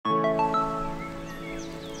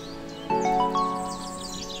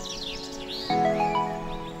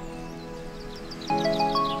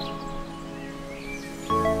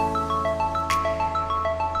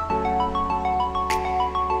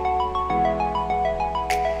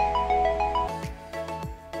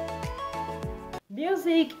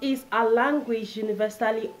Music is a language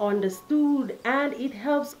universally understood, and it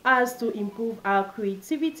helps us to improve our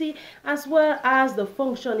creativity as well as the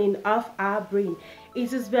functioning of our brain.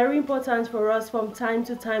 It is very important for us from time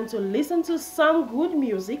to time to listen to some good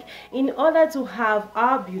music in order to have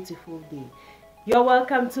a beautiful day. You're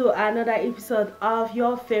welcome to another episode of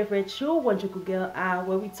your favorite show, Wonderful Girl,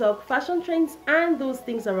 where we talk fashion trends and those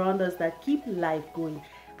things around us that keep life going.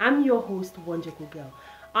 I'm your host, Wonderful Girl.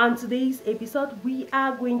 On today's episode, we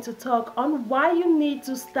are going to talk on why you need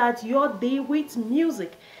to start your day with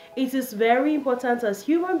music. It is very important as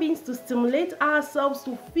human beings to stimulate ourselves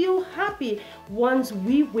to feel happy once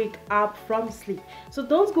we wake up from sleep. So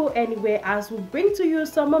don't go anywhere as we bring to you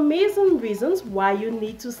some amazing reasons why you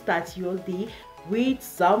need to start your day with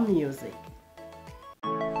some music.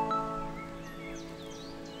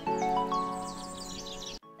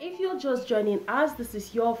 If you're just joining us, this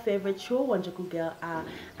is your favorite show, Wonderful Girl,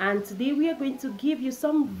 and today we are going to give you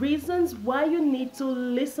some reasons why you need to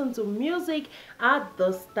listen to music at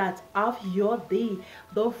the start of your day.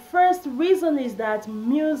 The first reason is that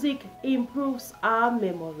music improves our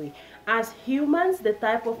memory. As humans, the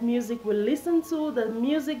type of music we listen to, the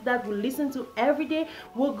music that we listen to every day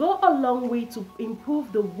will go a long way to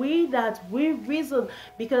improve the way that we reason,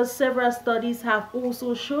 because several studies have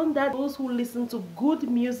also shown that those who listen to good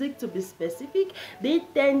music, to be specific, they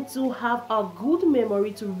tend to have a good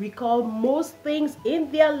memory to recall most things in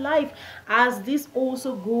their life, as this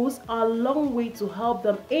also goes a long way to help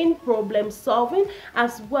them in problem solving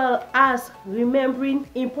as well as remembering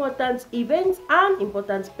important events and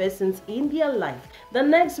important persons in their life. The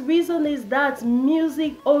next reason is that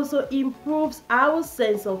music also improves our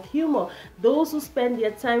sense of humor. Those who spend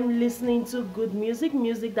their time listening to good music,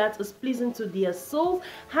 music that is pleasing to their souls,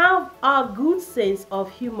 have a good sense of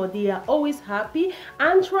humor. They are always happy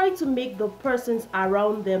and try to make the persons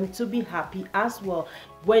around them to be happy as well.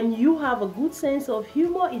 When you have a good sense of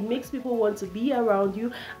humor, it makes people want to be around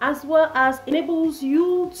you, as well as enables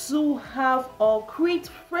you to have or create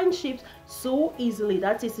friendships so easily.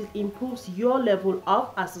 That is, it improves your level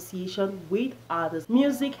of association with others.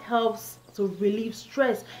 Music helps to relieve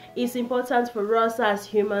stress. It's important for us as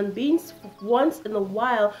human beings once in a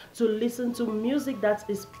while to listen to music that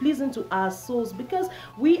is pleasing to our souls, because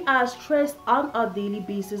we are stressed on a daily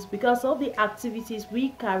basis because of the activities we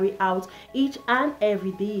carry out each and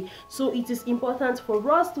every day. So it is important for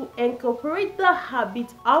us to incorporate the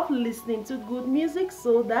habit of listening to good music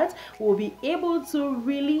so that we'll be able to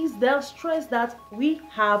release the stress that we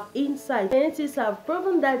have inside. Scientists have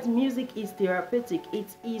proven that music is therapeutic. It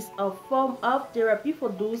is a form of therapy for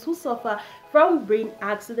those who suffer from brain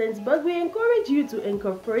accidents, but we encourage you to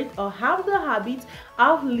incorporate or have the habit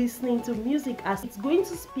of listening to music, as it's going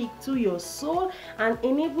to speak to your soul and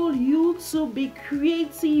enable you to be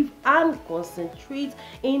creative and concentrate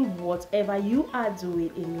in whatever you are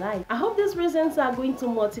doing in life. I hope these reasons are going to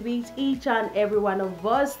motivate each and every one of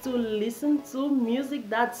us to listen to music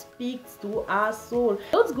that speaks to our soul.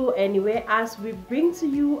 Don't go anywhere as we bring to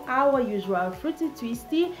you our usual fruity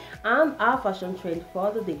twisty and our fashion trend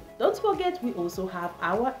for the day. Don't forget, we also have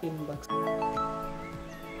our inbox.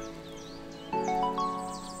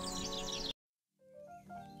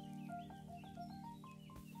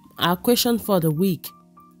 Our question for the week: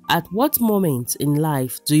 at what moment in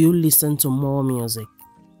life do you listen to more music?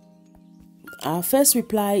 Our first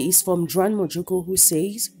reply is from Dran Mojuko, who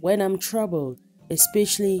says, when I'm troubled,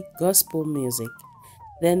 especially gospel music.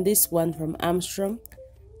 Then this one from Armstrong,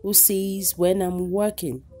 who says, when I'm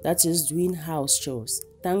working, that is doing house chores.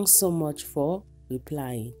 Thanks so much for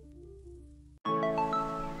replying.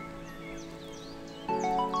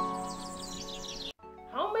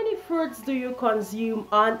 How many fruits do you consume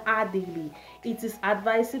on a daily? It is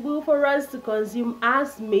advisable for us to consume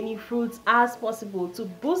as many fruits as possible to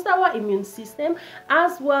boost our immune system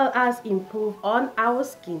as well as improve on our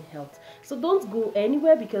skin health. So don't go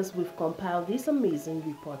anywhere, because we've compiled this amazing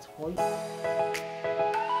report for you.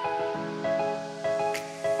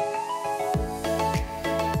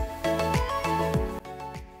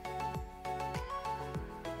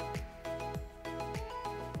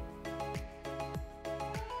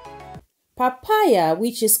 Papaya,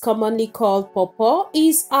 which is commonly called pawpaw,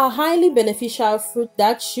 is a highly beneficial fruit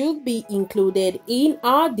that should be included in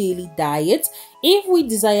our daily diet. if we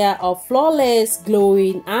desire a flawless,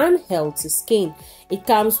 glowing, and healthy skin. It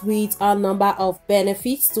comes with a number of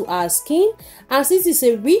benefits to our skin, as it is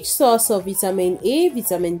a rich source of vitamin A,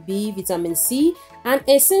 vitamin B, vitamin C, and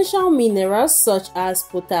essential minerals such as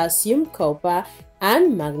potassium, copper,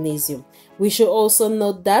 and magnesium. We should also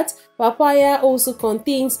note that papaya also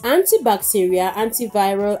contains antibacterial,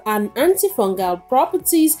 antiviral, and antifungal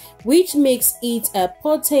properties, which makes it a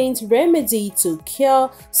potent remedy to cure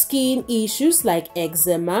skin issues like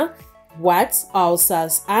eczema, warts,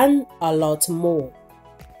 ulcers, and a lot more.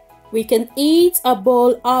 We can eat a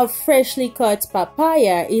bowl of freshly cut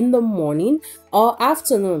papaya in the morning or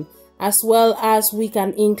afternoon, as well as we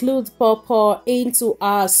can include pawpaw into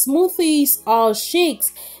our smoothies or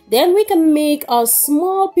shakes. Then we can make a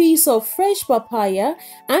small piece of fresh papaya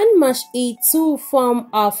and mash it to form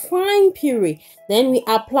a fine puree. Then we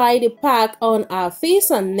apply the pack on our face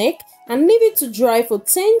and neck and leave it to dry for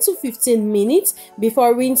 10 to 15 minutes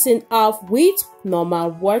before rinsing off with normal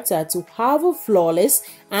water to have a flawless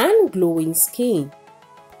and glowing skin.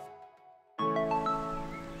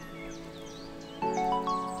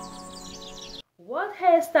 What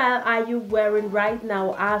hairstyle are you wearing right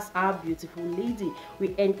now as our beautiful lady?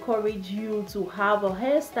 We encourage you to have a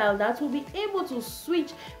hairstyle that will be able to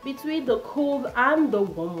switch between the cold and the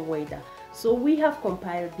warm weather. So we have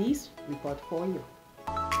compiled this report for you.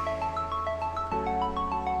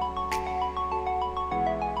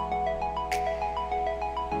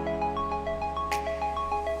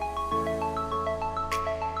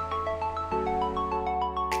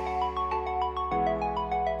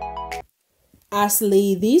 As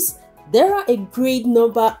ladies, there are a great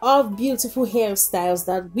number of beautiful hairstyles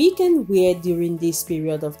that we can wear during this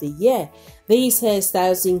period of the year. These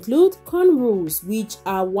hairstyles include cornrows, which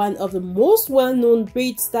are one of the most well-known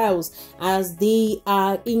braid styles as they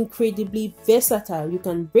are incredibly versatile. You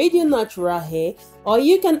can braid your natural hair or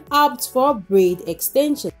you can opt for braid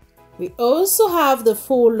extension. We also have the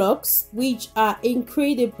faux locks, which are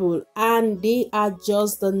incredible and they are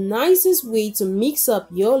just the nicest way to mix up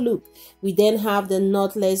your look. We then have the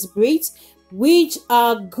knotless braids, which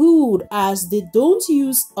are good as they don't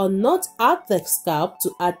use a knot at the scalp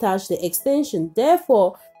to attach the extension,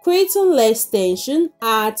 therefore creating less tension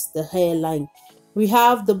at the hairline. We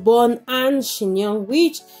have the bun and chignon,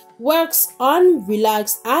 which works on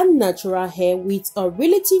relaxed and natural hair with a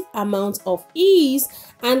relative amount of ease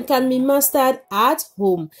and can be mastered at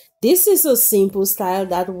home. This is a simple style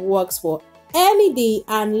that works for any day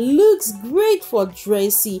and looks great for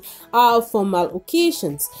dressy or formal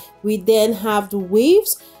occasions. We then have the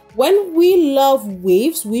waves. When we love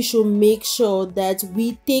waves, we should make sure that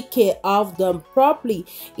we take care of them properly.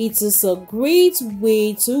 It is a great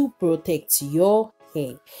way to protect your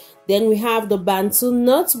hair. Then we have the bantu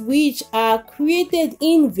knots, which are created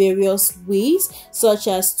in various ways, such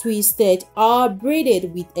as twisted or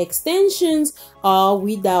braided with extensions or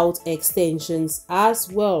without extensions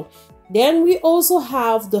as well. Then we also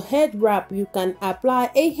have the head wrap. You can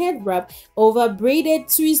apply a head wrap over braided,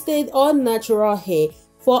 twisted, or natural hair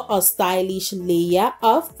for a stylish layer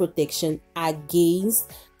of protection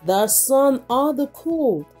against the sun or the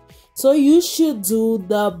cold. So you should do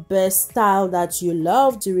the best style that you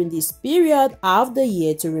love during this period of the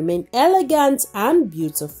year to remain elegant and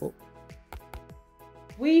beautiful.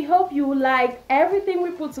 We hope you liked everything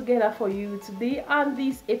we put together for you today on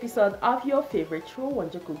this episode of your favorite show,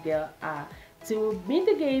 Wanjaku Girl. To meet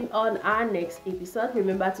again on our next episode,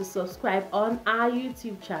 remember to subscribe on our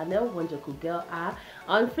YouTube channel, Wanjaku Girl,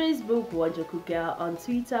 on Facebook, Wanjaku Girl, on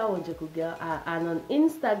Twitter, Wanjaku Girl, and on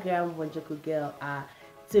Instagram, Wanjaku Girl.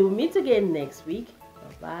 Till we meet again next week.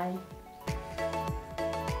 Bye-bye.